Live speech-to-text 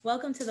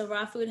Welcome to the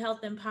Raw Food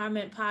Health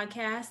Empowerment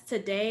Podcast.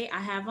 Today I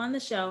have on the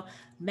show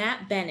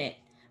Matt Bennett.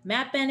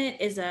 Matt Bennett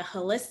is a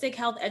holistic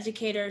health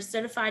educator,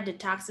 certified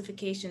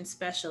detoxification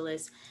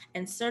specialist,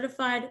 and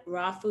certified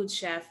raw food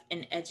chef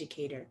and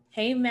educator.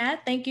 Hey,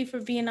 Matt, thank you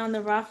for being on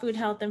the Raw Food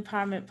Health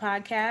Empowerment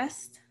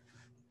Podcast.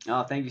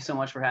 Oh, thank you so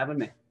much for having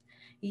me.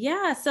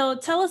 Yeah, so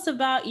tell us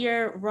about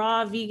your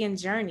raw vegan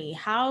journey.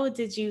 How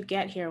did you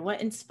get here?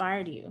 What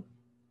inspired you?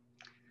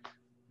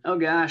 Oh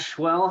gosh,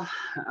 well,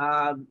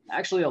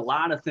 actually, a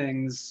lot of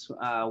things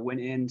went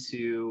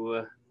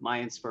into my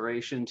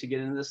inspiration to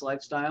get into this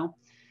lifestyle.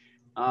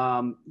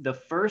 The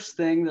first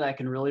thing that I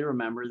can really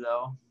remember,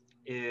 though,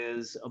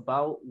 is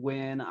about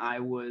when I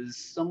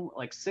was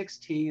like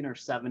 16 or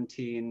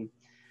 17.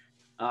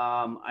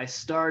 I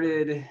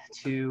started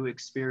to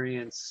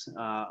experience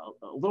a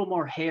little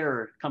more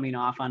hair coming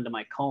off onto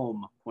my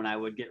comb when I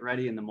would get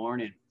ready in the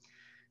morning.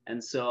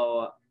 And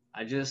so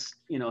I just,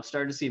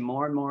 started to see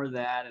more and more of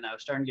that. And I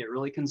was starting to get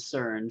really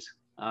concerned,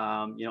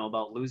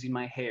 about losing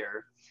my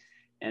hair.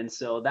 And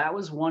so that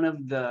was one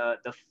of the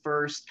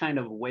first kind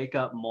of wake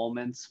up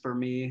moments for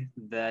me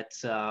that,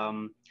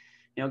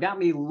 got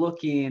me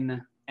looking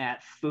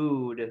at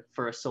food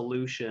for a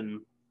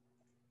solution.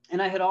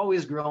 And I had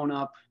always grown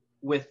up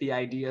with the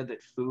idea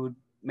that food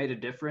made a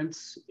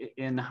difference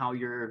in how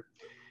your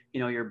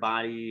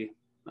body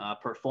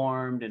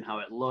performed and how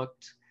it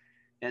looked.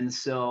 And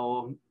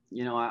so,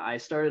 I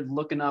started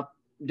looking up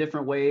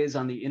different ways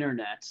on the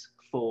internet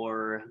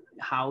for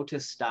how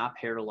to stop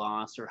hair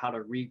loss or how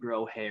to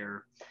regrow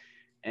hair.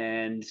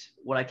 And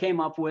what I came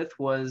up with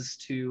was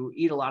to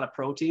eat a lot of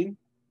protein.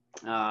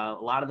 A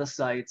lot of the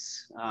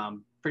sites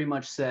pretty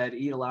much said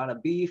eat a lot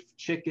of beef,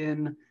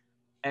 chicken,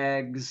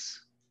 eggs,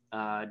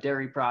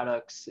 dairy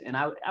products. And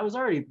I was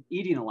already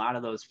eating a lot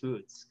of those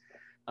foods.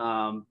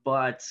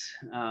 But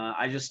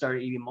I just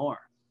started eating more.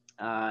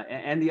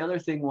 And the other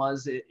thing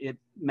was it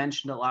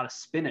mentioned a lot of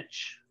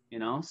spinach,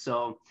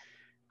 so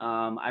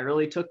I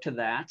really took to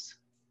that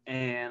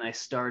and I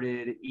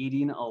started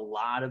eating a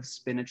lot of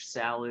spinach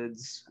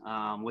salads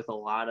with a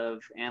lot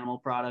of animal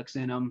products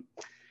in them.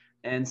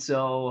 And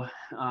so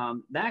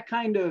that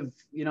kind of,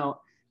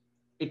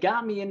 it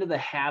got me into the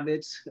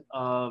habit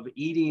of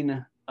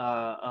eating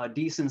a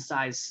decent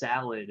sized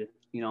salad,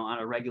 on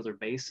a regular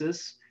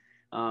basis.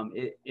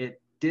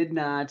 It did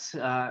not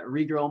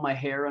regrow my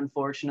hair,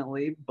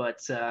 unfortunately, but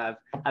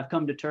I've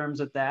come to terms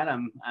with that.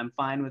 I'm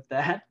fine with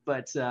that.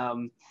 But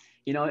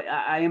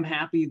I am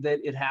happy that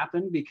it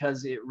happened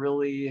because it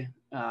really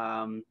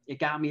it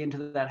got me into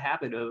that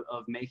habit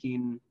of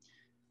making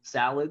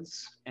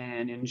salads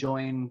and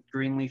enjoying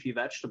green leafy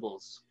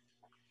vegetables.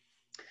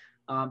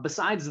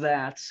 Besides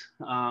that,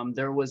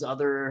 there was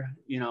other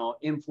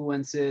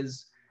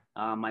influences.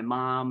 My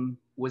mom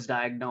was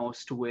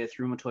diagnosed with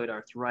rheumatoid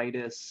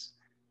arthritis.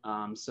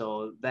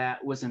 So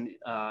that was an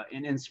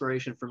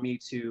inspiration for me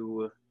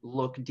to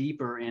look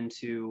deeper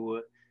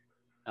into,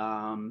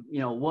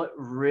 what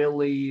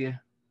really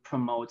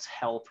promotes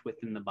health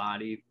within the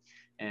body.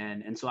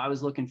 And so I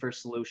was looking for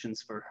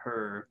solutions for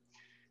her.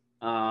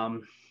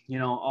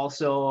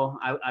 Also,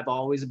 I've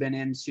always been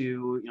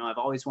into, I've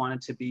always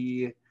wanted to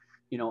be,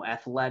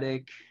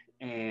 athletic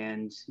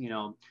and,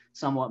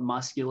 somewhat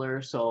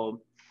muscular.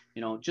 So,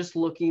 just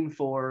looking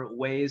for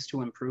ways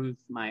to improve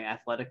my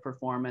athletic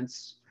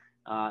performance,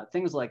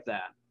 things like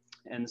that.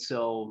 And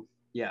so,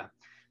 yeah,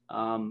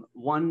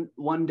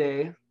 one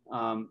day,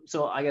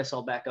 so I guess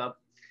I'll back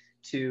up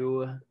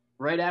to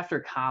right after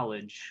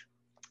college.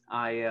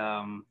 I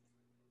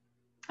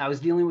I was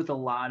dealing with a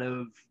lot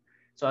of,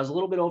 so I was a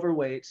little bit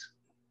overweight,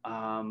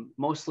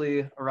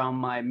 mostly around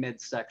my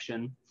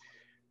midsection.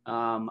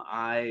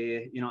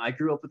 I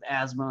grew up with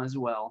asthma as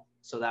well,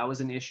 so that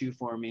was an issue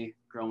for me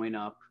growing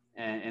up,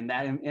 and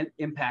that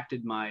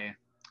impacted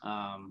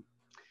um,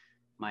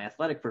 my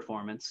athletic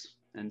performance.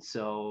 And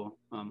so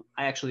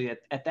I actually,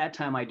 at that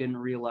time, I didn't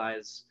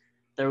realize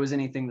there was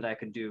anything that I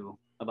could do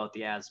about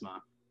the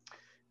asthma.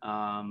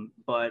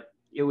 But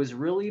it was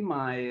really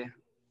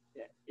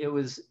it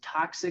was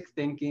toxic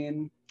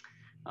thinking.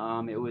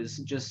 It was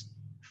just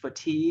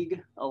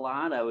fatigue a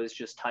lot. I was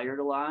just tired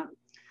a lot.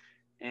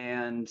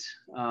 And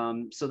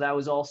so that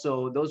was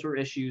also, those were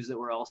issues that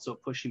were also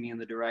pushing me in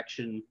the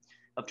direction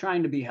of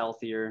trying to be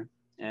healthier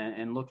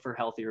and look for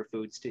healthier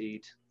foods to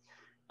eat.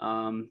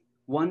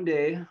 One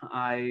day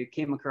I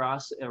came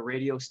across a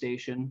radio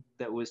station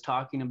that was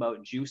talking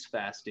about juice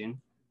fasting.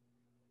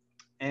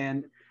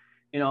 And,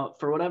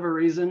 for whatever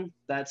reason,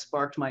 that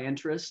sparked my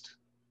interest.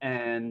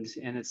 And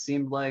it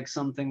seemed like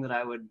something that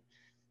I would,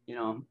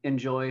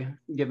 enjoy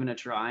giving a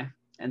try.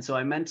 And so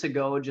I meant to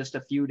go just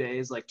a few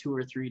days, like 2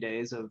 or 3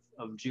 days of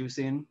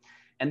juicing.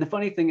 And the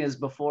funny thing is,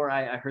 before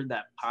I heard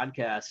that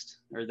podcast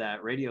or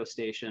that radio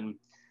station,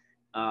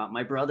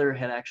 my brother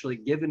had actually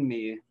given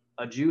me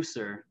a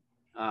juicer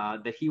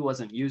that he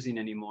wasn't using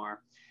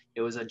anymore.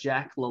 It was a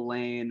Jack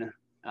LaLanne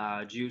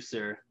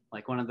juicer,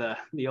 like one of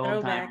the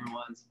old timer Throwback.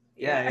 ones.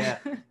 Yeah,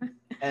 Yeah.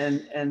 yeah.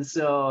 And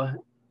so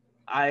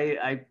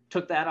I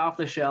took that off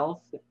the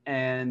shelf,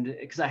 and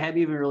because I hadn't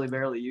even really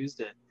barely used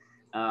it.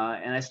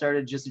 And I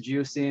started just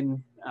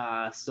juicing,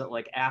 so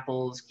like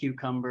apples,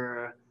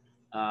 cucumber,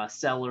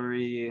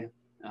 celery,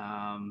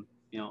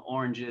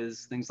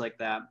 oranges, things like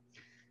that.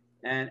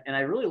 And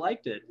I really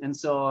liked it. And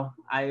so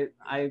I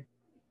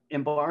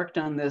embarked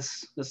on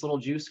this little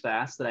juice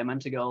fast that I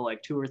meant to go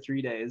like 2 or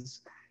 3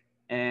 days,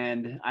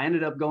 and I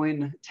ended up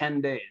going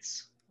 10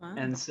 days. Wow.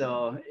 And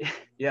so,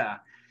 yeah,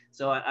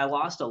 so I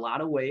lost a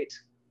lot of weight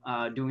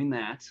doing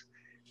that.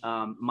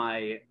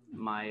 My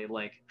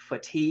like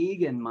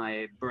fatigue and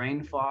my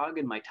brain fog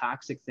and my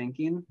toxic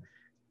thinking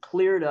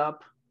cleared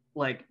up.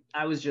 Like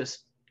I was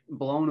just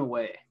blown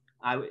away.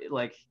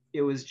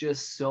 It was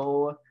just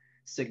so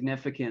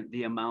significant,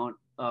 the amount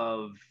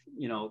of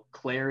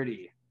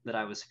clarity that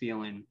I was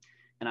feeling,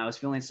 and I was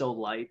feeling so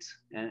light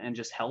and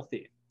just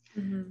healthy.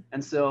 Mm-hmm.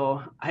 And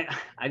so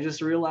I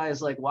just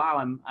realized, like, wow,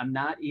 I'm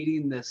not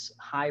eating this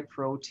high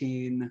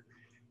protein,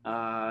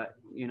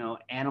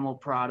 animal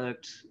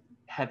product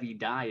heavy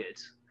diet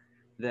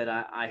that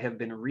I have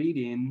been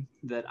reading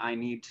that I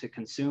need to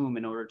consume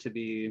in order to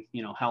be,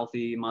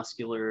 healthy,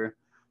 muscular,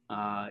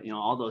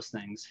 all those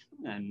things,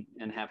 and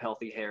have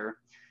healthy hair.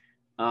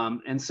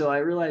 And so I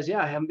realized,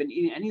 yeah, I haven't been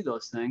eating any of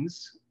those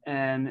things,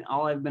 and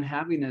all I've been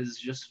having is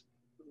just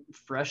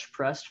fresh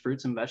pressed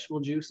fruits and vegetable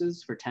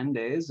juices for 10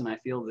 days, and I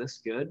feel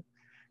this good.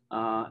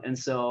 And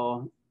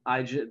so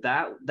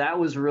that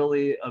was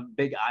really a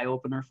big eye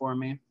opener for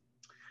me.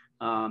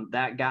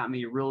 That got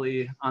me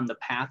really on the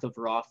path of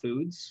raw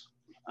foods.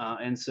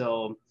 And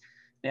so,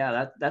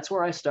 yeah, that's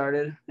where I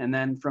started. And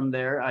then from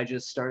there, I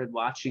just started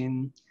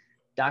watching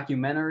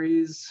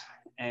documentaries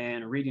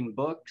and reading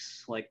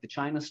books like The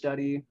China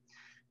Study.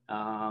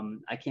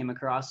 I came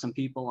across some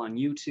people on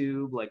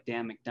YouTube like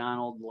Dan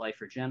McDonald, The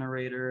Life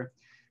Regenerator.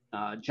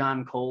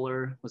 John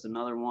Kohler was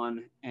another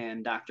one,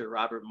 and Dr.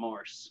 Robert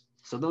Morse.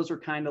 So those were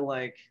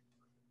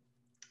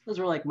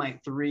like my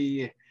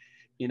three,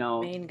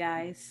 main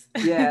guys.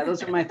 Yeah,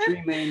 those are my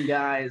three main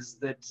guys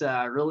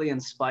that really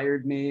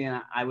inspired me,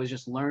 and I was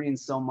just learning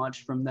so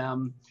much from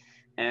them.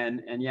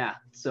 And yeah,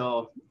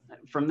 so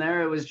from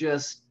there it was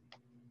just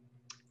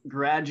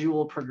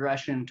gradual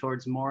progression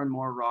towards more and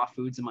more raw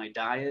foods in my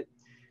diet,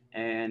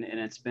 and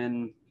it's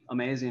been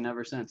amazing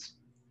ever since.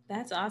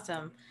 That's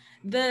awesome.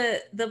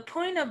 The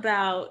point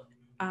about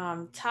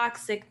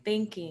toxic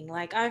thinking,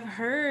 like I've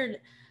heard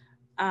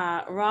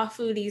raw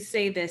foodies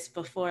say this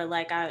before.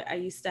 Like I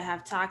used to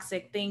have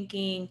toxic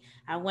thinking.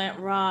 I went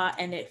raw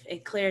and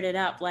it cleared it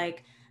up.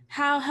 Like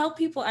help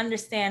people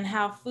understand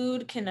how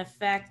food can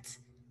affect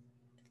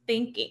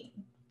thinking,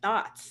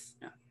 thoughts.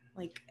 Yeah.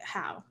 Like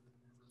how?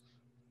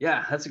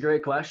 Yeah, that's a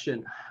great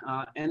question.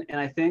 And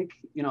I think,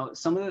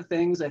 some of the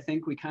things I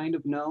think we kind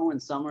of know,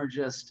 and some are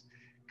just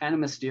kind of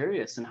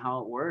mysterious in how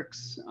it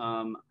works.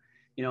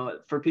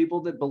 For people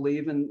that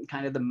believe in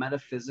kind of the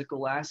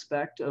metaphysical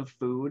aspect of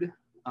food,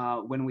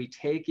 when we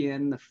take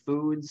in the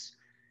foods,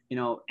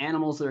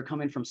 animals that are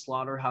coming from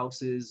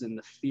slaughterhouses, and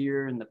the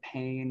fear and the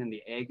pain and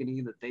the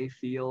agony that they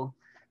feel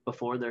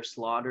before they're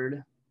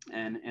slaughtered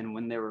and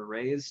when they were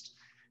raised,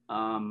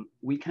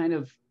 we kind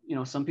of,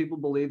 some people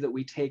believe that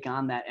we take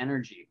on that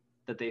energy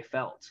that they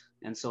felt.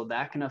 And so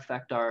that can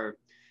affect our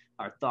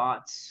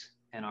thoughts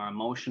and our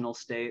emotional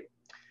state.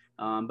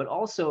 But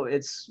also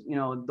it's,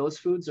 those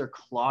foods are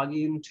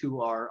clogging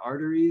to our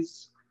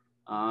arteries.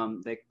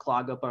 They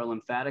clog up our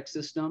lymphatic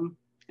system.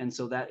 And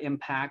so that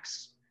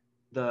impacts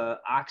the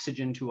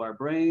oxygen to our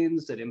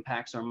brains, that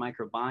impacts our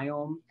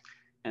microbiome.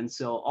 And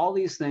so all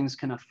these things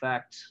can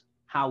affect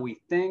how we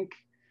think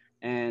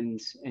and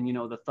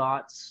the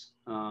thoughts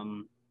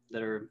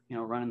that are,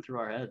 running through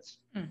our heads.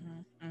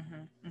 Mm-hmm,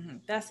 mm-hmm, mm-hmm.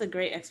 That's a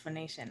great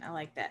explanation. I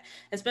like that,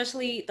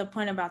 especially the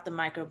point about the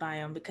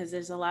microbiome, because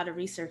there's a lot of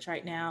research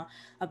right now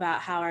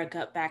about how our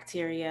gut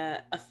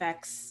bacteria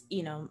affects,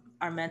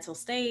 our mental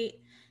state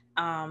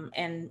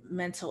and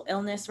mental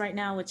illness right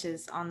now, which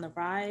is on the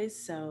rise.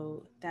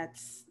 So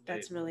that's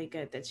really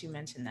good that you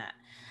mentioned that.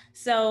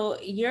 So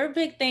your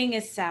big thing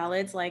is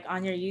salads, like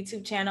on your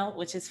YouTube channel,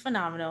 which is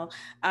phenomenal.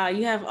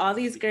 You have all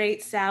these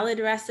great salad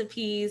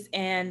recipes,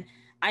 and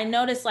I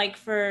noticed, like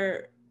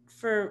for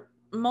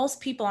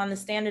most people on the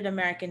standard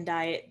American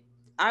diet,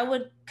 I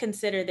would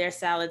consider their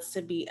salads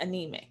to be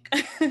anemic.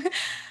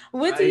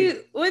 What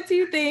do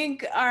you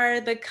think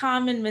are the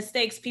common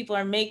mistakes people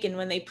are making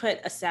when they put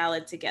a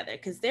salad together?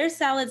 Because their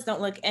salads don't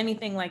look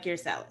anything like your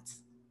salads.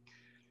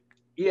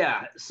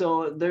 Yeah,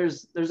 so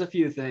there's a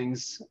few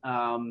things,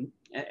 and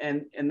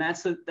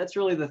that's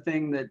really the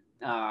thing that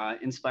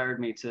inspired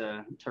me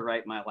to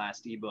write my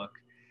last ebook.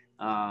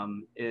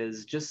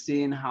 Is just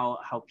seeing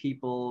how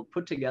people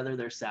put together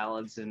their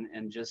salads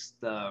and just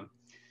the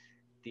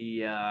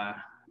view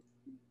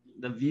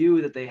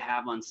that they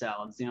have on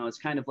salads. It's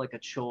kind of like a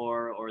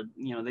chore, or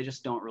they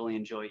just don't really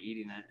enjoy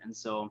eating it. And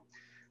so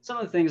some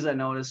of the things I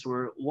noticed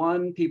were,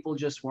 one, people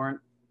just weren't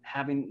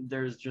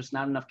there's just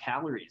not enough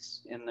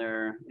calories in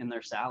their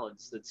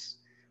salads. That's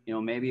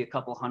maybe a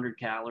couple hundred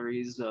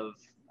calories of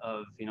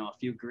a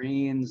few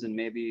greens and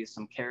maybe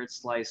some carrot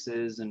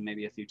slices and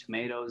maybe a few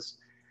tomatoes.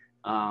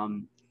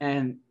 And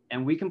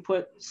And we can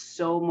put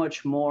so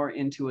much more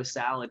into a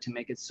salad to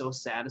make it so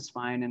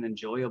satisfying and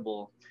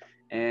enjoyable.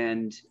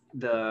 And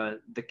the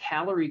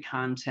calorie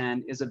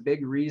content is a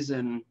big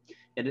reason.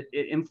 It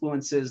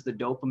influences the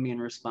dopamine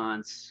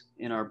response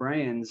in our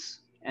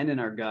brains and in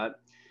our gut.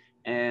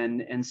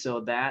 And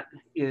so that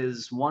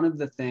is one of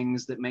the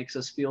things that makes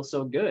us feel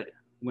so good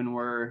when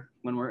we're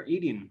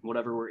eating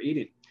whatever we're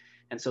eating.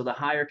 And so the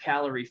higher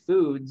calorie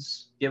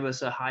foods give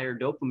us a higher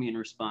dopamine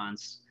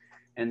response.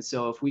 And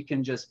so if we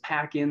can just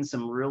pack in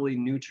some really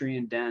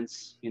nutrient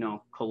dense,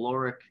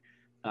 caloric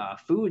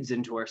foods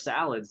into our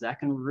salads, that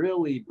can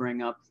really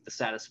bring up the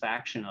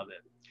satisfaction of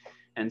it.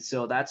 And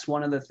so that's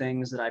one of the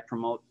things that I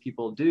promote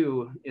people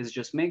do, is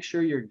just make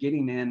sure you're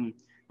getting in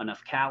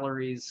enough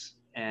calories,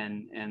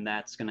 and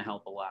that's going to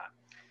help a lot.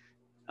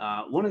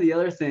 One of the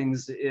other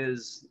things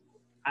is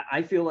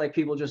I feel like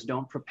people just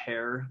don't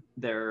prepare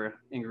their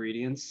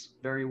ingredients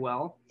very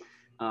well.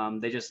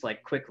 They just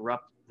like quick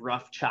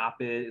rough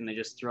chop it, and they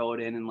just throw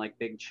it in like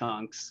big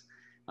chunks.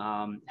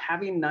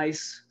 Having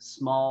nice,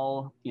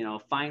 small,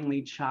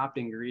 finely chopped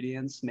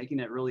ingredients, making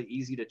it really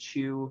easy to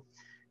chew.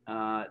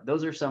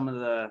 Those are some of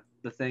the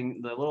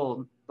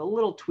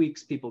little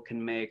tweaks people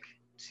can make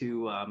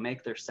to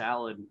make their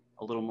salad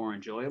a little more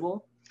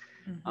enjoyable.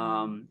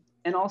 Mm-hmm.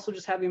 And also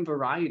just having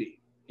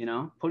variety,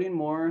 putting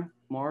more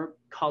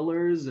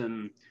colors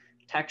and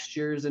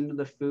textures into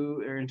the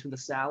food or into the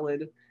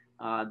salad,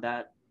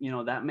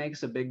 that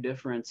makes a big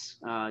difference.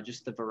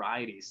 Just the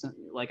variety. So,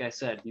 like I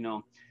said,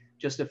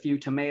 just a few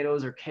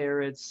tomatoes or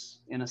carrots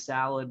in a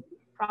salad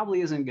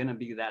probably isn't going to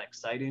be that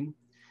exciting.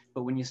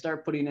 But when you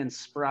start putting in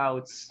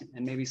sprouts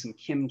and maybe some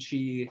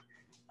kimchi,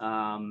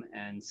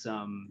 and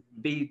some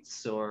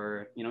beets,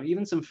 or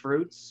even some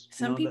fruits.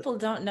 Some people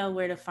don't know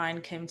where to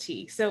find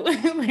kimchi. So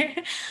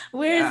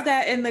where is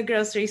that in the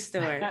grocery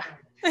store?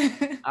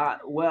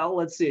 Well,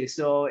 let's see.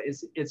 So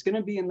it's going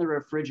to be in the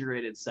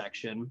refrigerated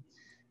section.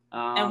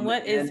 And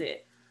what is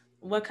it?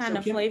 What kind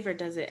of flavor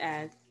does it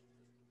add?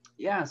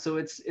 Yeah, so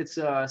it's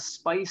a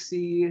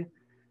spicy.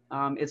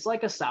 It's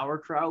like a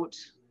sauerkraut,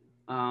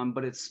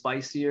 but it's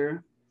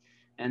spicier,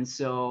 and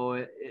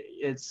so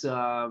it's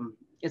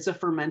a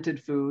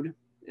fermented food.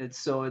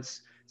 It's a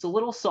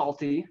little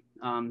salty.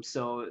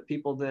 So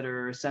people that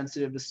are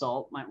sensitive to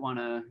salt might want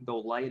to go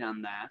light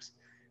on that.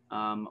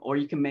 Or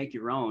you can make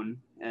your own,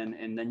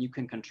 and then you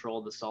can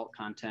control the salt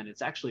content.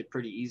 It's actually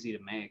pretty easy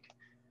to make.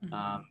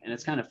 Mm-hmm. And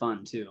it's kind of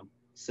fun too.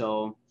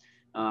 So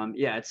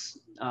it's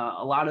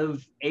a lot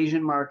of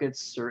Asian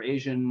markets or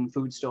Asian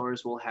food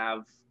stores will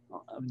have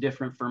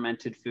different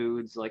fermented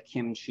foods like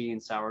kimchi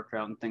and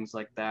sauerkraut and things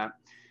like that.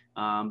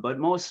 But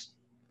most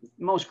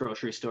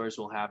grocery stores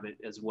will have it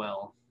as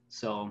well.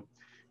 So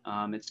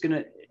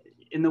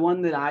in the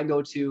one that I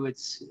go to,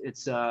 it's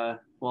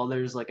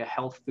there's like a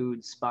health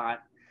food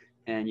spot,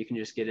 and you can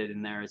just get it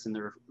in there. It's in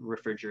the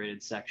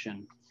refrigerated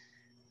section.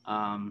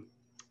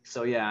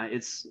 So yeah,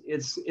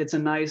 it's a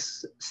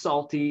nice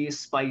salty,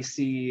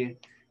 spicy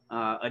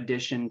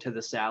addition to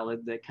the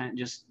salad that kind of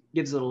just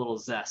gives it a little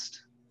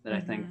zest that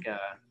mm-hmm. I think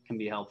can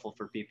be helpful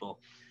for people.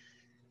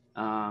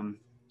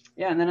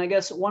 And then I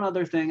guess one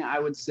other thing I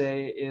would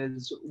say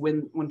is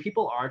when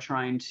people are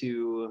trying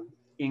to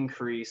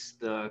increase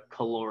the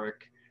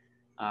caloric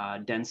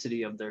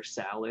density of their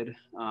salad,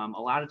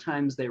 a lot of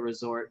times they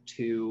resort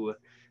to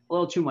a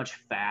little too much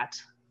fat,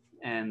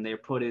 and they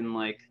put in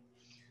like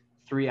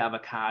 3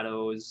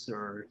 avocados,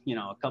 or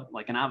a couple,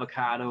 like an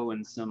avocado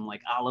and some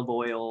like olive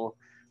oil,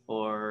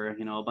 or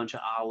a bunch of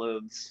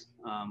olives,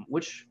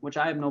 which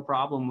I have no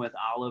problem with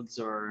olives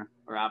or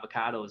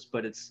avocados,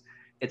 but it's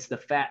the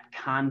fat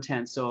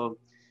content. So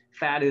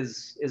fat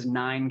is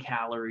 9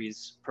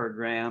 calories per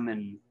gram,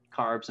 and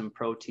carbs and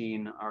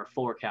protein are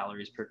 4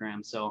 calories per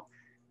gram. So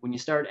when you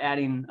start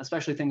adding,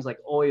 especially things like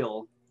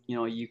oil,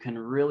 you can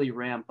really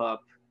ramp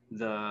up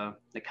the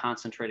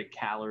concentrated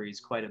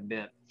calories quite a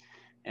bit.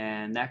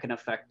 And that can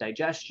affect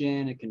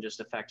digestion. It can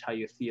just affect how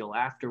you feel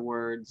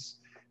afterwards.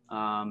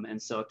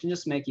 And so it can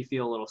just make you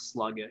feel a little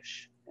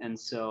sluggish. And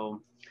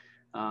so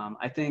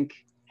I think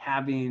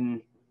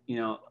having,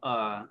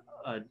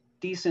 a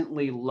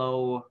decently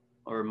low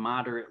or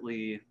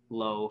moderately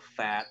low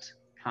fat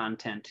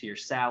content to your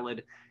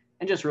salad,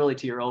 and just really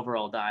to your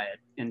overall diet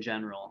in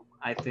general,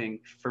 I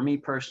think for me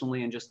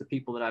personally, and just the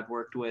people that I've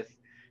worked with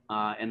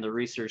and the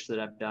research that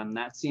I've done,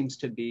 that seems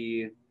to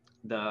be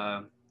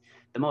the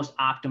most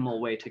optimal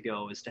way to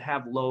go, is to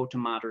have low to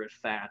moderate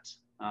fat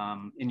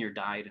in your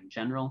diet in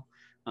general,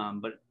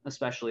 but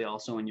especially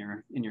also in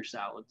your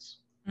salads.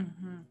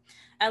 Mm-hmm.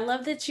 I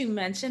love that you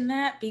mentioned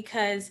that,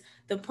 because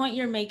the point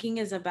you're making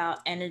is about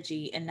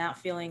energy and not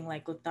feeling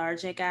like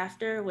lethargic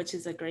after, which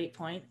is a great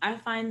point. I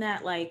find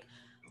that like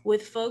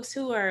with folks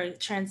who are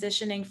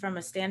transitioning from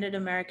a standard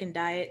American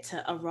diet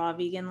to a raw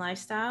vegan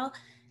lifestyle,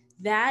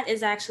 that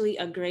is actually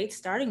a great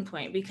starting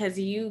point, because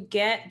you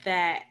get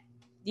that,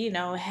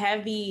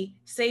 heavy,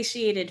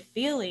 satiated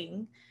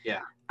feeling. Yeah.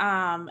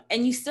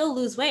 And you still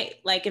lose weight,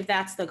 like if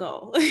that's the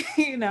goal,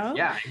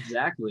 Yeah,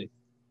 exactly.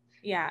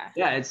 Yeah,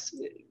 it's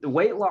the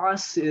weight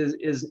loss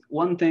is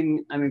one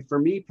thing. I mean, for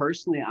me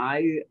personally,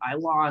 I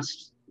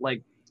lost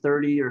like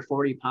 30 or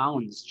 40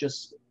 pounds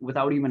just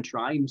without even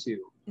trying to,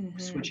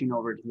 switching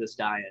over to this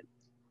diet.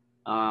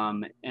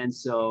 And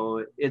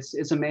so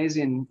it's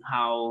amazing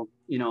how,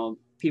 you know,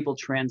 people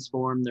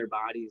transform their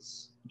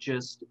bodies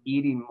just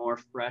eating more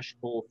fresh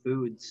whole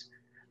foods.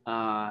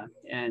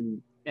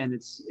 And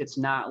it's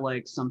not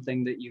like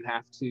something that you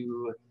have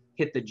to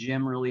hit the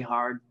gym really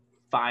hard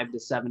 5 to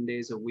 7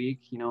 days a week.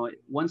 You know,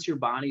 once your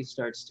body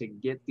starts to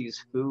get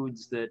these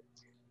foods that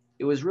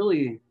it was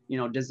really, you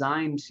know,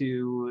 designed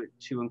to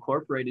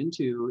incorporate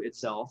into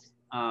itself,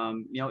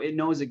 you know, it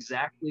knows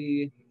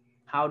exactly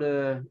how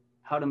to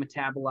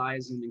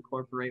metabolize and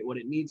incorporate what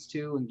it needs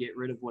to and get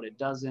rid of what it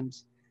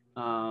doesn't,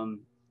 um,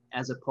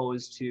 as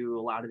opposed to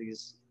a lot of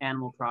these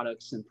animal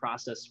products and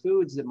processed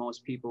foods that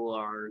most people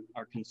are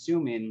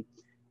consuming,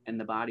 and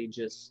the body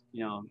just,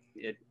 you know,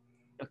 it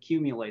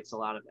accumulates a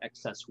lot of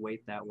excess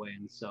weight that way.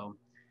 And so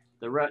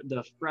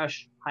the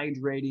fresh,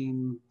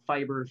 hydrating,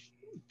 fiber,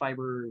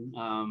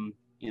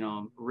 you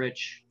know,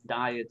 rich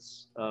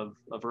diets of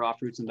raw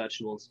fruits and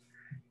vegetables,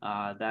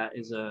 that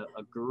is a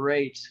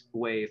great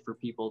way for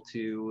people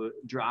to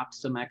drop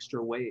some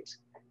extra weight,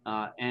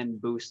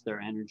 and boost their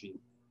energy.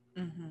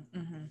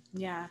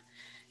 Yeah.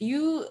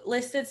 You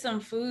listed some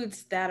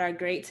foods that are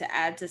great to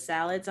add to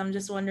salads. I'm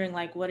just wondering,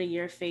 like, what are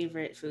your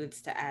favorite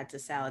foods to add to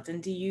salads?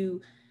 And do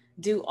you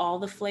do all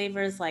the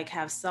flavors, like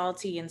have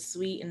salty and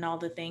sweet and all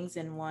the things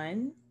in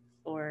one,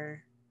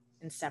 or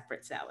in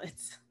separate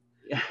salads?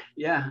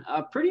 Yeah,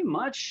 pretty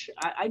much.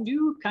 I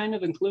do kind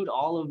of include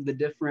all of the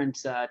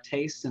different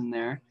tastes in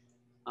there.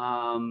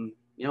 You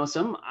know,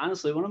 some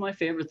honestly, one of my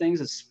favorite things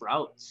is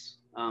sprouts.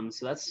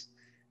 So that's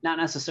not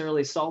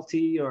necessarily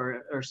salty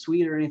or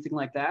sweet or anything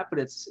like that, but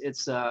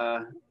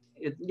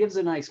it gives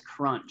a nice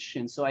crunch.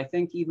 And so I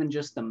think even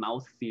just the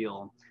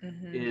mouthfeel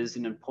is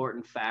an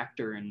important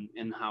factor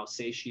in how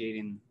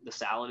satiating the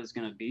salad is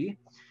going to be.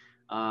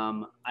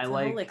 I It's a whole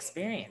like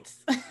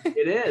experience.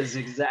 It is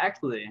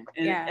exactly,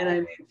 and Yeah. I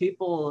mean,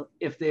 people,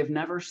 if they've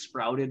never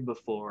sprouted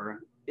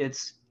before,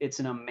 it's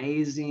an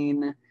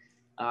amazing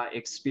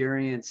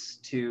experience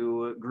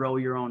to grow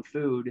your own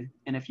food.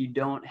 And if you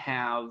don't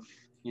have,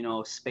 you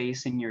know,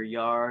 space in your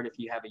yard, if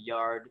you have a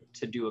yard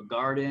to do a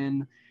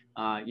garden,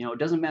 you know, it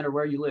doesn't matter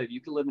where you live. You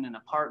could live in an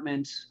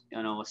apartment,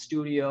 you know, a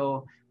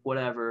studio,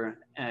 whatever.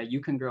 You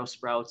can grow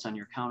sprouts on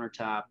your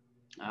countertop,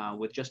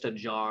 with just a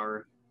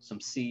jar, some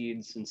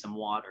seeds, and some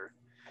water.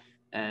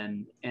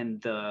 And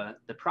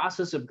the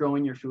process of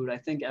growing your food, I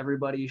think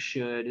everybody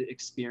should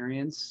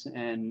experience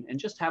and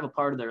just have a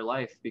part of their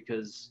life,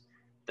 because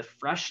the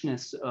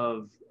freshness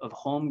of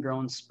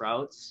homegrown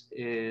sprouts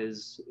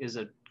is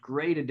a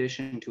great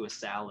addition to a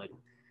salad,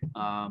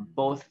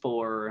 both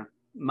for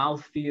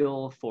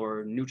mouthfeel,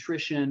 for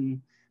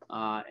nutrition,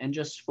 and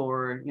just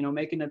for, you know,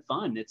 making it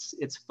fun.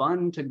 It's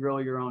fun to grow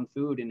your own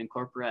food and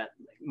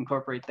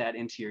incorporate that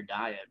into your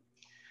diet.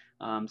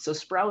 So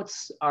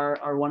sprouts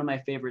are one of my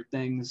favorite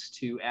things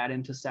to add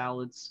into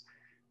salads.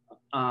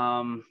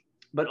 Um,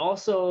 but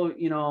also,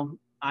 you know,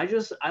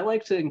 I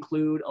like to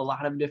include a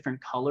lot of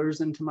different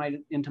colors into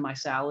my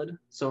salad.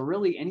 So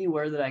really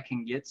anywhere that I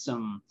can get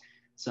some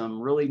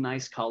really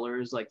nice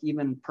colors, like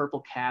even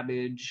purple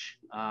cabbage,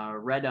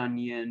 red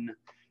onion,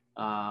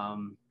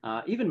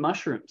 even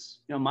mushrooms.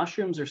 You know,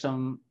 mushrooms are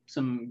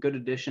some good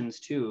additions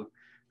too.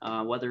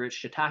 Whether it's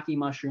shiitake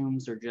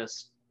mushrooms or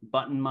just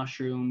button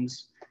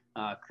mushrooms,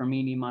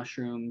 cremini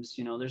mushrooms.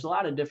 You know, there's a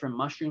lot of different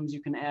mushrooms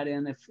you can add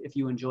in if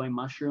you enjoy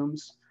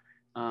mushrooms.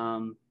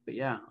 But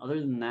yeah,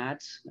 other than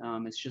that,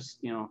 it's just,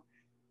 you know,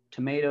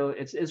 tomato.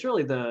 It's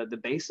really the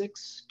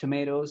basics: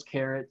 tomatoes,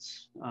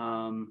 carrots,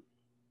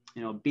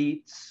 you know,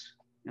 beets,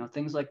 you know,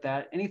 things like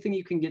that. Anything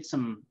you can get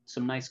some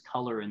nice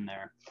color in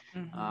there.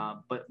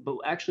 But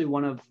actually,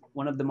 one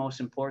of the most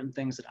important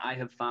things that I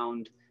have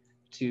found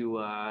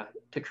to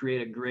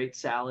create a great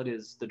salad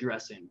is the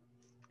dressing,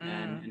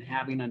 and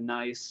having a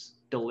nice,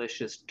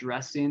 delicious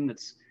dressing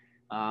that's,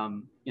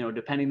 you know,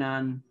 depending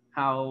on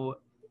how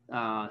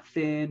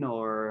thin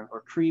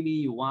or creamy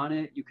you want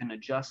it, you can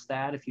adjust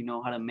that if you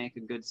know how to make a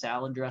good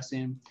salad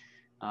dressing.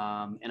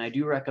 And I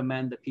do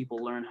recommend that people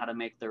learn how to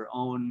make their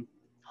own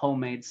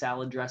homemade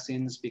salad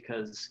dressings,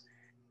 because,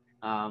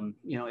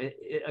 you know,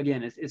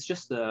 again, it's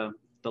just the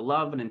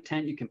love and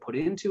intent you can put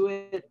into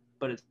it,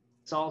 but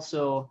it's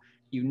also,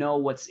 you know,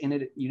 what's in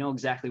it, you know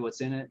exactly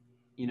what's in it.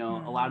 You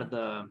know, a lot of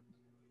the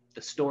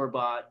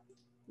store-bought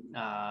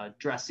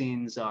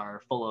dressings are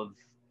full of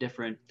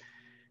different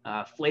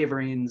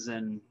flavorings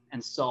and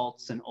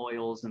salts and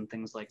oils and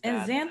things like And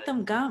that.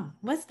 xanthan gum.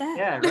 What's that?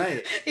 Yeah,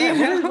 right. Yeah,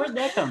 You know, where'd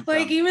that come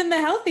like from? even the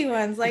healthy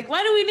ones, like,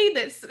 why do we need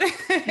this?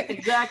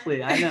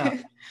 Exactly, I know.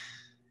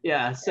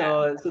 Yeah, Yeah.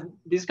 so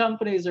these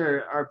companies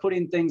are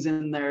putting things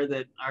in there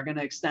that are going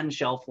to extend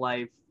shelf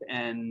life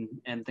and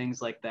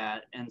things like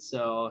that. And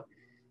so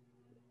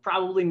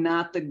probably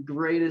not the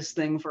greatest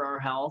thing for our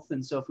health.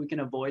 And so if we can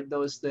avoid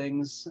those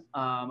things,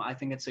 I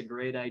think it's a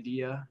great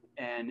idea.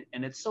 And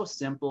it's so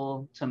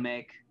simple to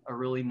make a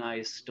really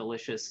nice,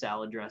 delicious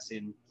salad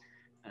dressing.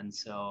 And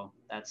so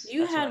You that's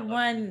what had I look.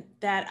 one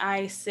that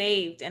I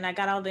saved and I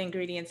got all the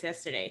ingredients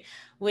yesterday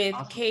with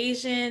Awesome.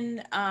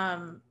 Cajun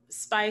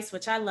spice,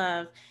 which I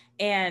love,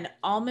 and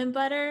almond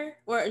butter,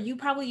 or you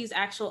probably use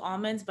actual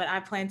almonds, but I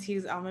plan to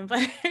use almond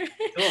butter.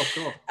 Cool,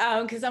 cool.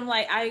 Because I'm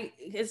like, I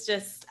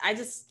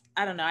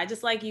don't know. I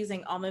just like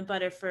using almond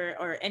butter for,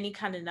 or any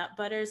kind of nut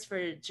butters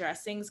for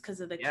dressings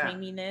because of the Yeah,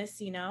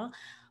 creaminess, you know?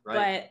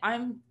 right. But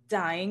I'm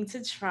dying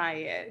to try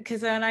it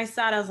because when I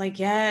saw it, I was like,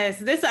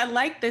 yes, I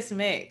like this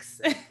mix.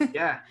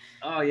 Yeah.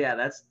 Oh yeah,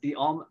 that's the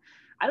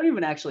I don't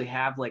even actually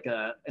have like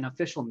an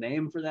official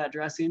name for that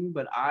dressing,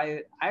 but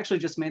I actually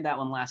just made that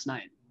one last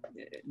night.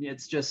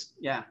 It's just,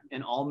 yeah,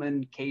 an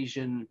almond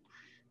Cajun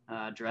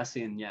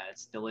dressing. Yeah,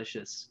 it's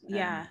delicious.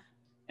 Yeah.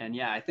 And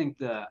yeah, I think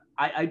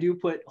I do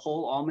put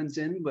whole almonds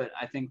in, but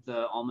I think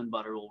the almond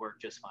butter will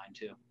work just fine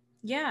too.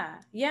 Yeah.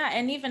 Yeah.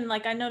 And even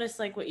like I noticed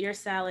like with your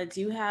salads,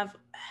 you have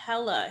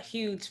hella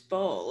huge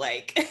bowl,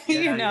 like, you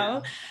Yeah,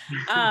 yeah.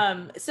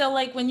 know. So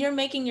like when you're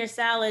making your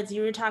salads,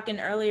 you were talking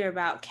earlier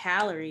about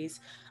calories.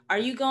 Are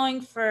you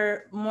going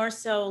for more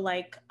so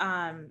like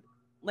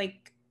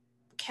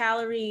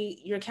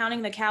you're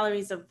counting the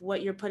calories of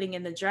what you're putting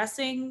in the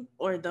dressing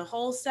or the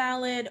whole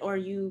salad, or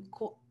you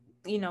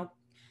know,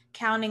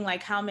 counting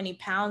like how many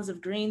pounds of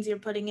greens you're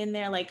putting in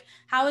there? Like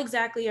how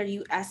exactly are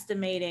you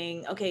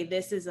estimating, okay,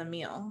 this is a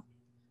meal?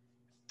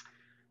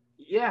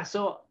 Yeah,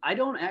 so I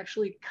don't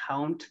actually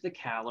count the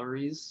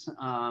calories.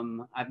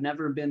 I've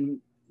never been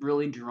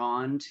really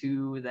drawn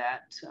to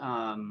that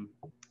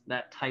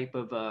type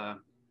of a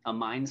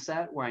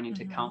mindset where I need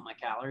to Mm-hmm. count my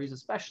calories,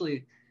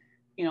 especially,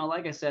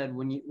 like I said,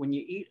 when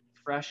you eat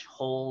fresh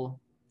whole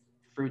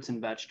fruits and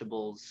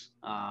vegetables,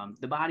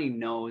 the body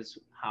knows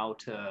how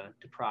to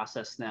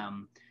process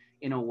them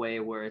in a way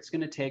where it's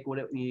going to take what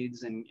it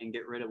needs and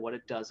get rid of what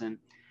it doesn't.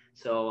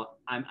 So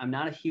I'm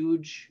not a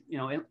huge,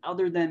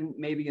 other than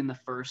maybe in the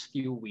first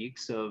few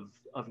weeks of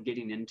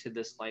getting into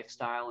this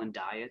lifestyle and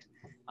diet,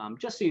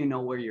 just so you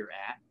know where you're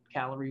at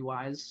calorie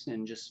wise,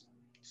 and just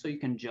so you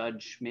can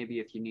judge maybe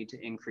if you need to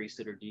increase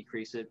it or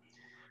decrease it.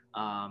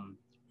 Um,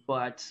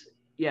 but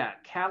yeah,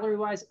 calorie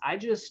wise, I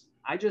just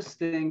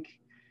think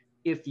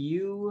if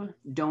you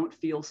don't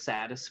feel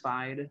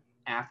satisfied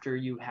after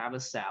you have a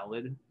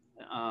salad,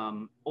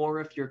 or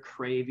if you're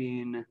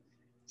craving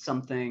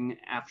something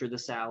after the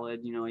salad,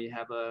 you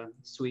have a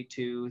sweet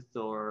tooth,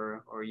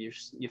 or you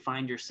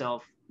find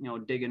yourself,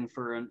 digging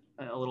for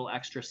a little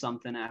extra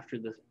something after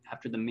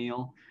the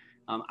meal.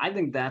 I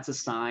think that's a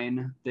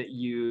sign that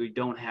you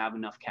don't have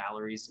enough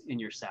calories in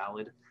your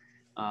salad.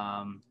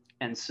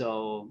 And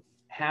so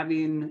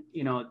having,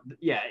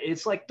 yeah,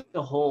 it's like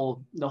the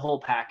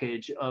whole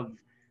package of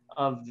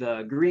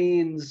the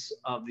greens,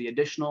 of the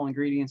additional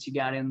ingredients you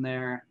got in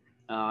there,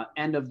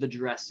 and of the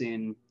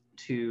dressing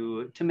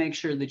to make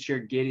sure that you're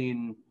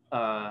getting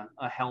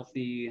a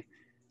healthy,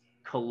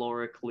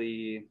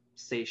 calorically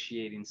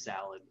satiating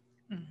salad.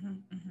 Mm-hmm,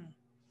 mm-hmm.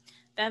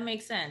 That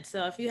makes sense.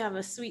 So if you have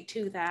a sweet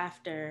tooth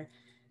after,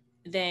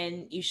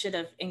 then you should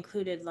have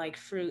included like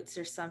fruits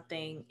or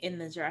something in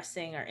the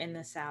dressing or in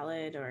the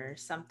salad or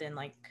something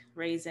like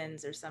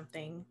raisins or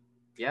something.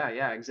 Yeah,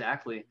 yeah,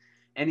 exactly.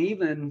 And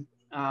even,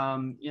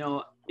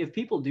 if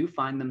people do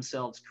find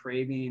themselves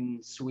craving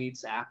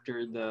sweets after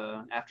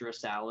a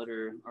salad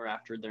or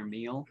after their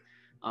meal,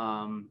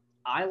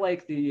 I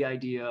like the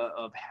idea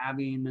of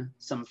having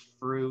some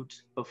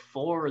fruit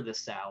before the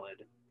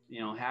salad.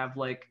 Have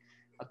like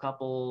a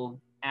couple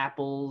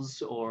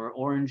apples or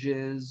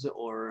oranges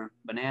or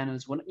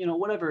bananas,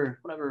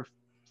 whatever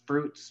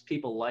fruits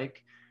people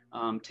like,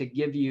 to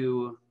give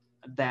you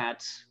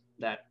that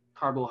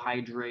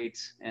carbohydrate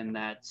and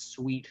that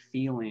sweet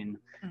feeling.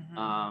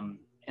 Mm-hmm.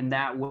 And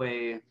that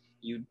way,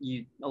 you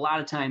a lot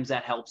of times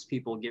that helps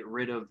people get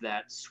rid of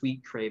that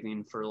sweet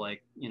craving for,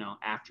 like,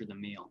 after the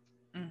meal.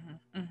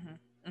 Mm-hmm.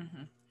 Mm-hmm.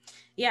 Mm-hmm.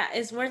 Yeah,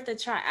 it's worth a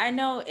try. I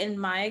know in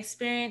my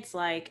experience,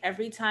 like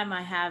every time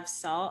I have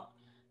salt,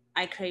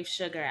 I crave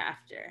sugar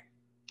after.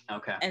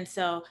 Okay. And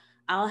so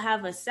I'll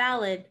have a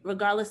salad,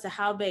 regardless of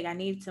how big. I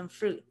need some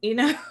fruit, you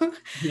know,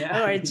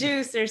 Yeah. or a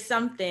juice or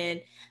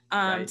something,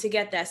 Right. to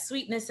get that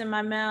sweetness in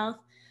my mouth.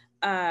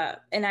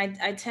 And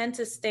I tend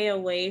to stay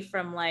away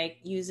from like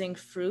using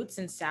fruits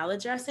and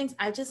salad dressings.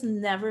 I've just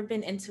never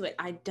been into it.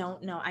 I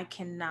don't know. I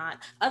cannot,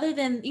 other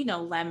than,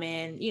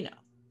 lemon,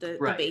 the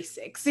Right.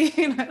 basics,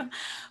 you know,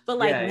 but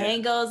like Yeah. Yeah.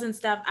 mangoes and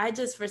stuff, I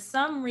just, for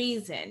some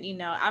reason,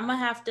 I'm gonna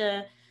have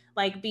to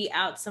like be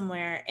out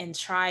somewhere and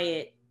try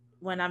it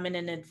when I'm in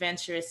an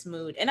adventurous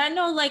mood. And I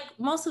know like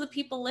most of the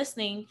people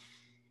listening,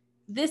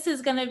 this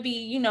is going to be,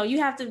 you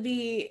have to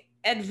be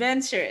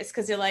adventurous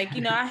because you're like,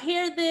 I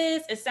hear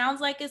this, it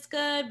sounds like it's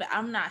good, but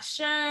I'm not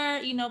sure.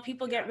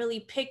 People Yeah. get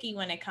really picky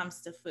when it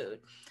comes to food.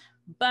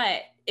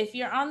 But if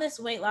you're on this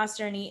weight loss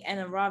journey and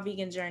a raw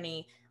vegan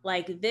journey,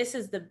 like this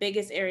is the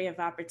biggest area of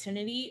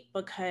opportunity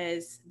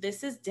because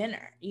this is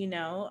dinner,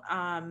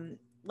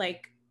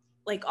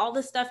 like all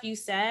the stuff you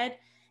said,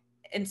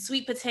 and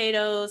sweet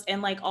potatoes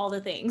and like all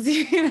the things,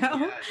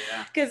 Yeah.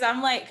 Yeah. because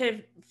I'm like, 'cause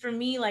for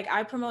me, like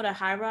I promote a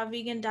high raw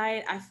vegan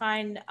diet. I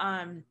find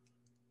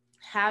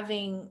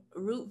having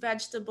root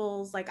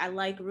vegetables. Like I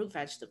like root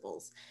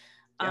vegetables.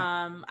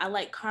 Yeah. I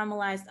like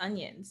caramelized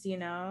onions,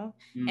 Mm.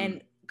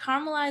 and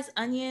caramelized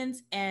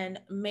onions and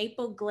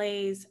maple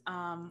glaze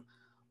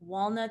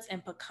walnuts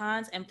and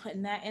pecans and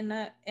putting that in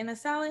a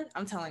salad.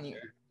 I'm telling you,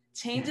 Sure.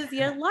 changes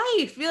your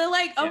life. You're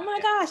like, oh Yeah. my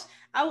gosh,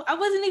 I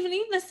wasn't even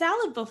eating a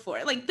salad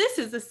before. Like this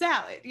is a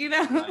salad.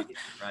 Right.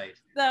 Right.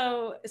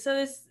 So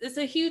it's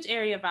a huge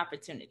area of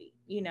opportunity.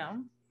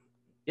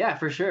 Yeah,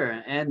 for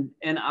sure. And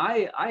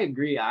I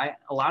agree. A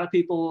lot of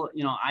people,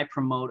 I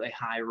promote a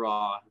high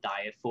raw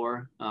diet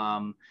for.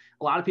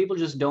 A lot of people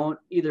just don't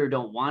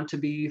want to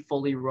be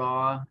fully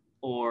raw,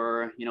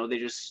 or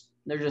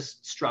they're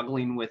just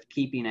struggling with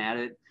keeping at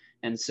it.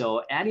 And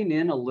so adding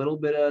in a little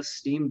bit of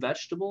steamed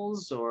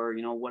vegetables, or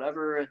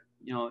whatever,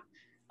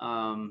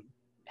 um,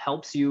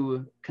 helps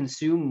you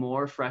consume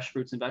more fresh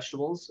fruits and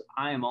vegetables,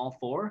 I am all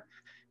for.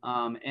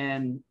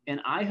 And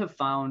I have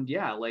found,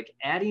 yeah, like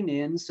adding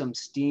in some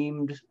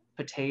steamed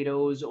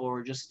potatoes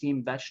or just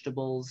steamed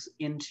vegetables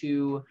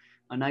into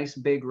a nice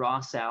big raw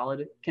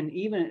salad can,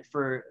 even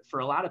for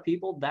a lot of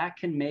people, that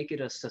can make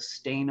it a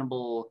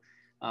sustainable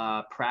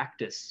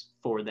practice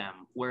for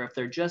them. Where if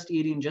they're just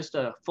eating just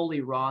a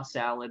fully raw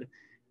salad,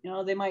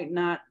 they might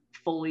not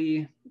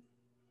fully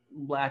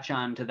latch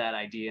on to that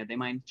idea. They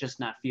might just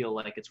not feel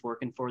like it's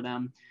working for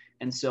them.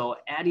 And so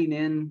adding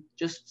in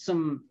just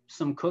some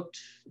cooked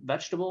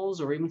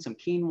vegetables, or even some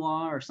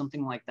quinoa or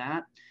something like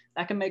that,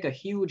 that can make a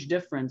huge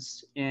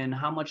difference in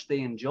how much they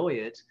enjoy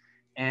it.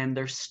 And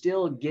they're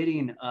still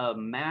getting a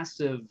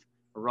massive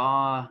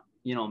raw,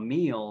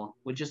 meal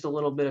with just a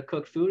little bit of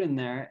cooked food in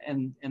there,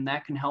 and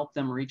that can help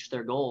them reach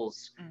their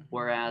goals,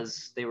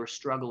 whereas they were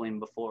struggling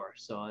before.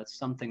 So it's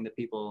something that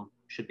people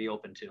should be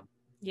open to.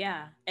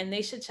 Yeah, and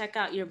they should check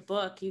out your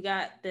book. You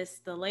got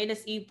the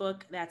latest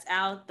ebook that's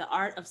out, The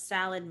Art of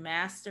Salad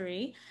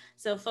Mastery.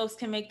 So folks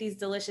can make these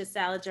delicious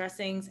salad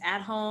dressings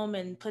at home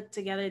and put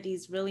together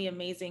these really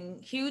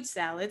amazing, huge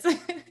salads.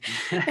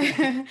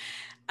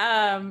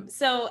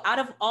 So out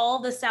of all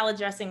the salad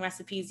dressing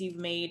recipes you've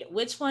made,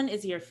 which one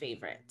is your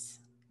favorite?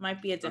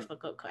 Might be a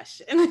difficult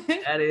question.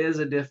 That is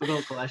a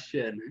difficult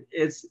question.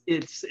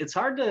 It's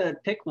hard to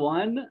pick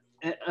one,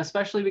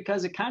 especially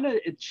because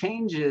it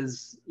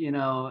changes,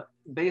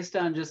 based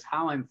on just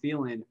how I'm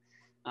feeling.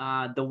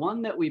 The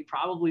one that we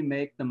probably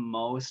make the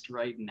most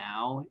right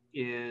now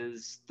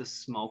is the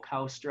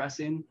smokehouse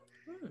dressing.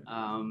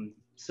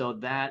 So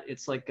that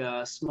it's like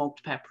a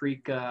smoked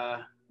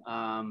paprika.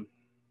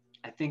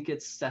 I think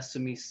it's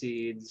sesame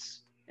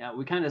seeds. Yeah,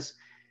 we kind of.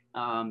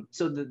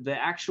 So the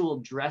actual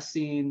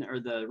dressing or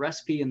the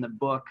recipe in the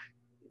book,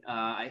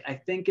 I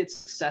think it's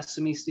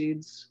sesame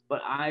seeds,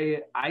 but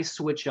I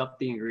switch up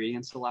the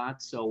ingredients a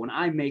lot. So when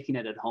I'm making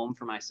it at home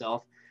for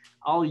myself,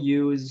 I'll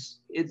use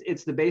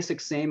it's the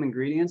basic same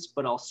ingredients,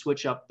 but I'll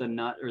switch up the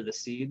nut or the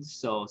seeds.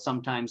 So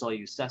sometimes I'll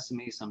use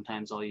sesame,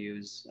 sometimes I'll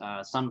use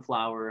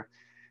sunflower,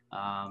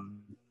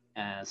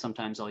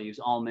 sometimes I'll use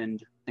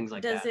almond, things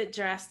like that. Does it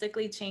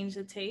drastically change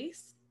the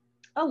taste?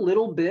 A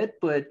little bit,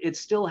 but it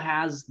still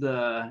has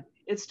the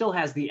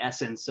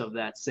essence of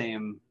that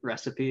same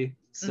recipe.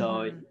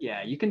 So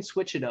yeah, you can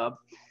switch it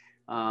up.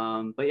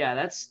 But yeah,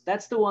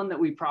 that's the one that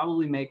we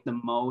probably make the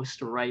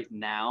most right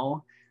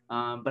now.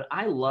 But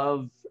I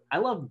love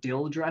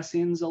dill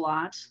dressings a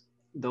lot.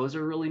 Those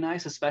are really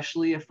nice,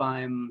 especially if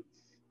I'm,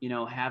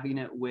 having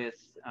it with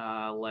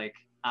like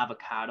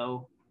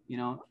avocado,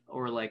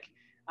 or like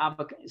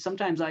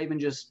sometimes I even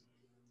just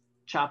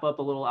chop up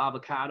a little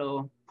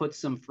avocado, put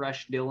some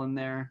fresh dill in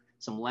there,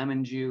 some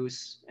lemon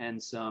juice,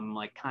 and some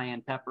like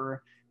cayenne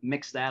pepper,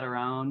 mix that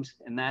around,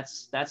 and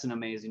that's an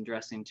amazing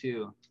dressing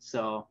too.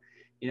 So,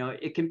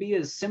 it can be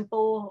as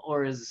simple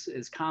or as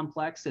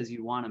complex as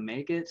you want to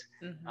make it.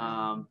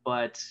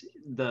 But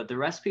the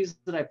recipes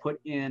that I put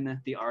in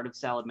the Art of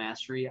Salad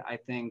Mastery, I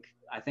think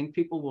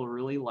people will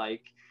really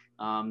like.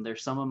 They're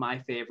some of my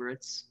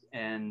favorites,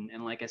 and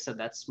like I said,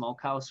 that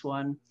smokehouse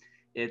one,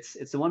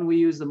 it's the one we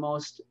use the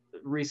most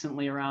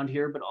recently around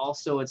here, but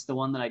also it's the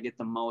one that I get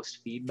the most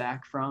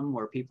feedback from,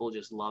 where people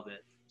just love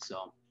it.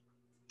 So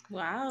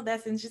wow,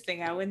 that's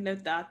interesting. I wouldn't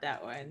have thought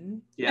that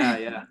one.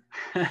 Yeah.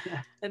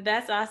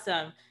 That's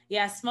awesome.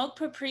 Yeah, smoked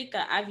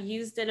paprika, I've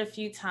used it a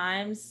few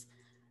times.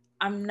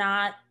 I'm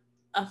not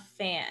a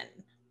fan,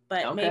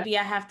 but Okay. maybe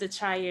I have to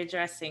try your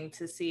dressing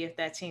to see if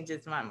that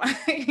changes my mind.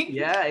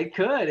 Yeah, it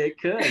could.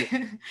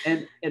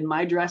 And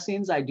my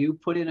dressings, I do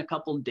put in a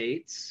couple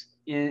dates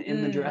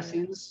in the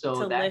dressings,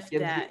 so to that lift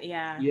gives that,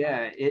 yeah.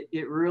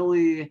 it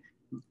really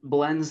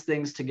blends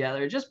things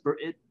together.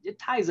 It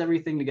ties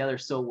everything together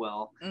so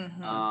well.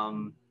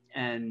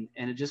 And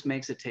it just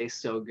makes it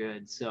taste so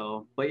good.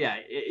 So, but yeah,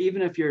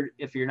 even if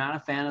you're not a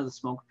fan of the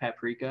smoked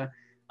paprika,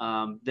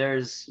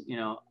 there's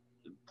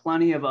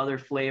plenty of other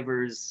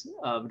flavors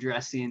of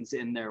dressings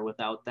in there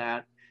without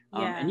that.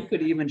 And you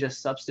could even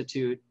just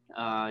substitute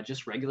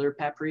just regular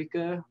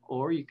paprika,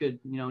 or you could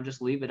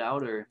just leave it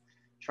out, or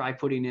try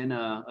putting in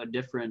a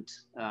different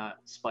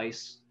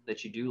spice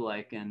that you do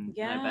like, and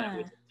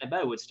I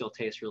bet it would still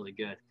taste really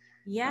good.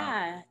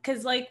 Yeah,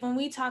 because like when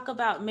we talk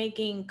about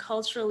making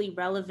culturally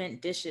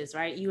relevant dishes,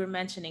 right? You were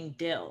mentioning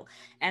dill.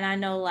 And I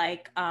know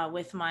like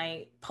with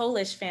my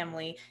Polish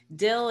family,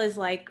 dill is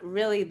like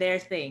really their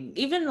thing.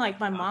 Even like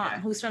my mom, Okay.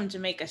 who's from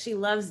Jamaica, she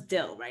loves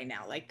dill right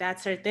now. Like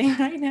that's her thing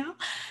right now.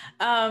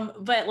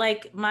 But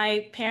like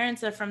my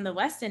parents are from the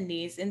West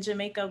Indies. In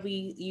Jamaica,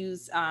 we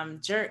use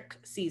jerk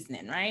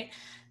seasoning, right?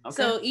 Okay.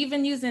 So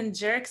even using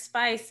jerk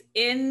spice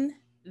in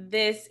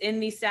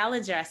these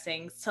salad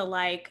dressings to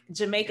like Yeah.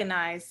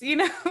 Jamaicanize, the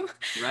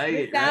Right.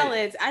 Right.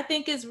 salads, I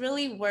think is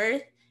really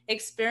worth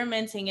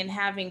experimenting and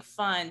having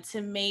fun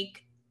to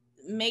make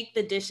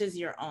the dishes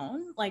your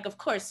own. Like, of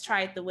course,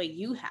 try it the way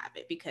you have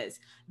it because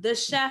the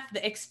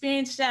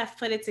experienced chef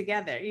put it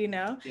together.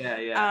 Yeah.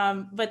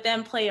 Yeah. But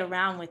then play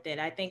around with it.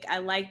 I think I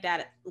like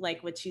that,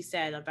 like what you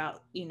said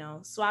about,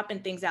 swapping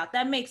things out.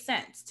 That makes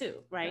sense too,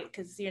 Yeah. right?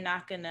 Because you're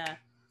not gonna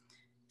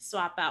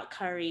swap out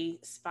curry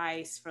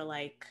spice for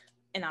like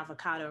an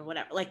avocado or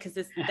whatever, like, because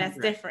that's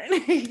Right.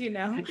 different,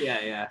 Yeah.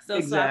 Yeah.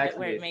 so swap it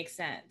where it Exactly. makes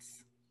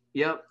sense.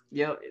 Yep,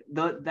 yep.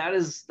 That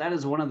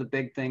is one of the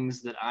big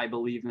things that I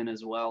believe in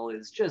as well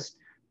is just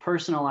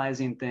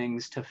personalizing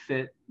things to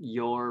fit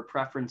your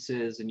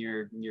preferences and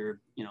your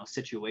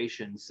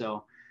situation.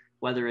 So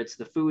whether it's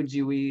the foods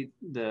you eat,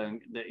 the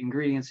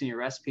ingredients in your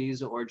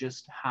recipes, or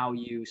just how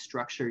you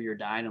structure your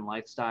diet and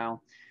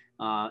lifestyle,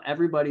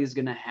 everybody's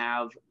going to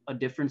have a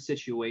different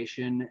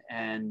situation,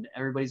 and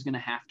everybody's going to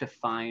have to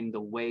find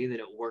the way that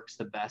it works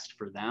the best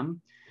for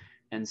them.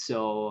 And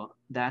so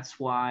that's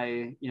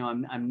why,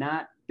 I'm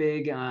not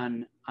big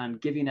on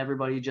giving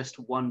everybody just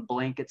one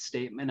blanket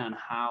statement on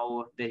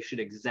how they should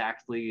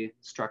exactly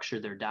structure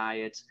their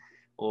diet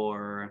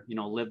or,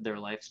 live their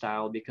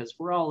lifestyle, because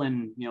we're all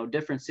in,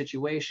 different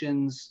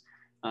situations,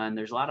 and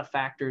there's a lot of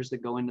factors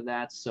that go into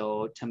that.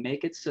 So to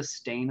make it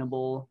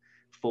sustainable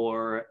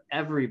for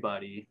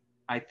everybody,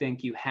 I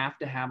think you have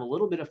to have a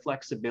little bit of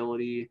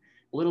flexibility,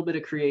 a little bit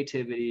of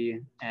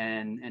creativity,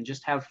 and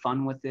just have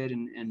fun with it,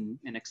 and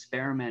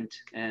experiment,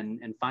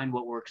 and find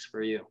what works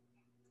for you.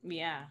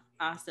 Yeah,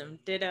 awesome,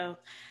 ditto.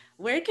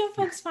 Where can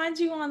folks find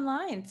you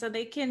online so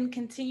they can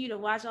continue to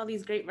watch all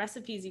these great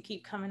recipes you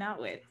keep coming out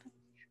with?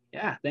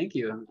 Yeah, thank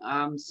you.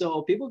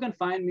 So people can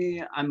find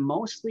me. I'm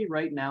mostly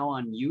right now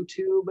on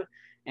YouTube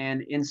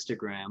and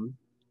Instagram,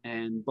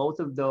 and both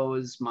of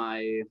those,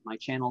 my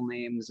channel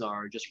names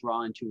are just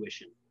Raw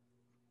Intuition.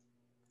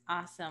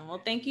 Awesome,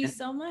 well, thank you And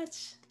so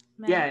much,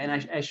 yeah, Matt.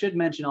 and I should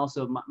mention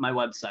also my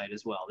website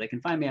as well. They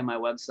can find me on my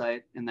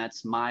website, and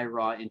that's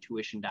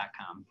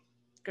myrawintuition.com.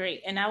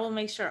 Great. And I will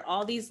make sure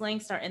all these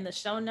links are in the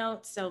show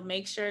notes. So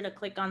make sure to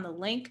click on the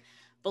link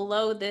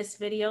below this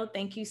video.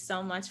 Thank you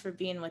so much for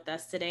being with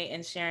us today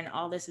and sharing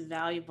all this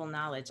valuable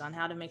knowledge on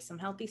how to make some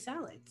healthy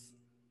salads.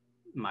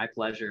 My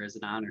pleasure, is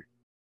an honor.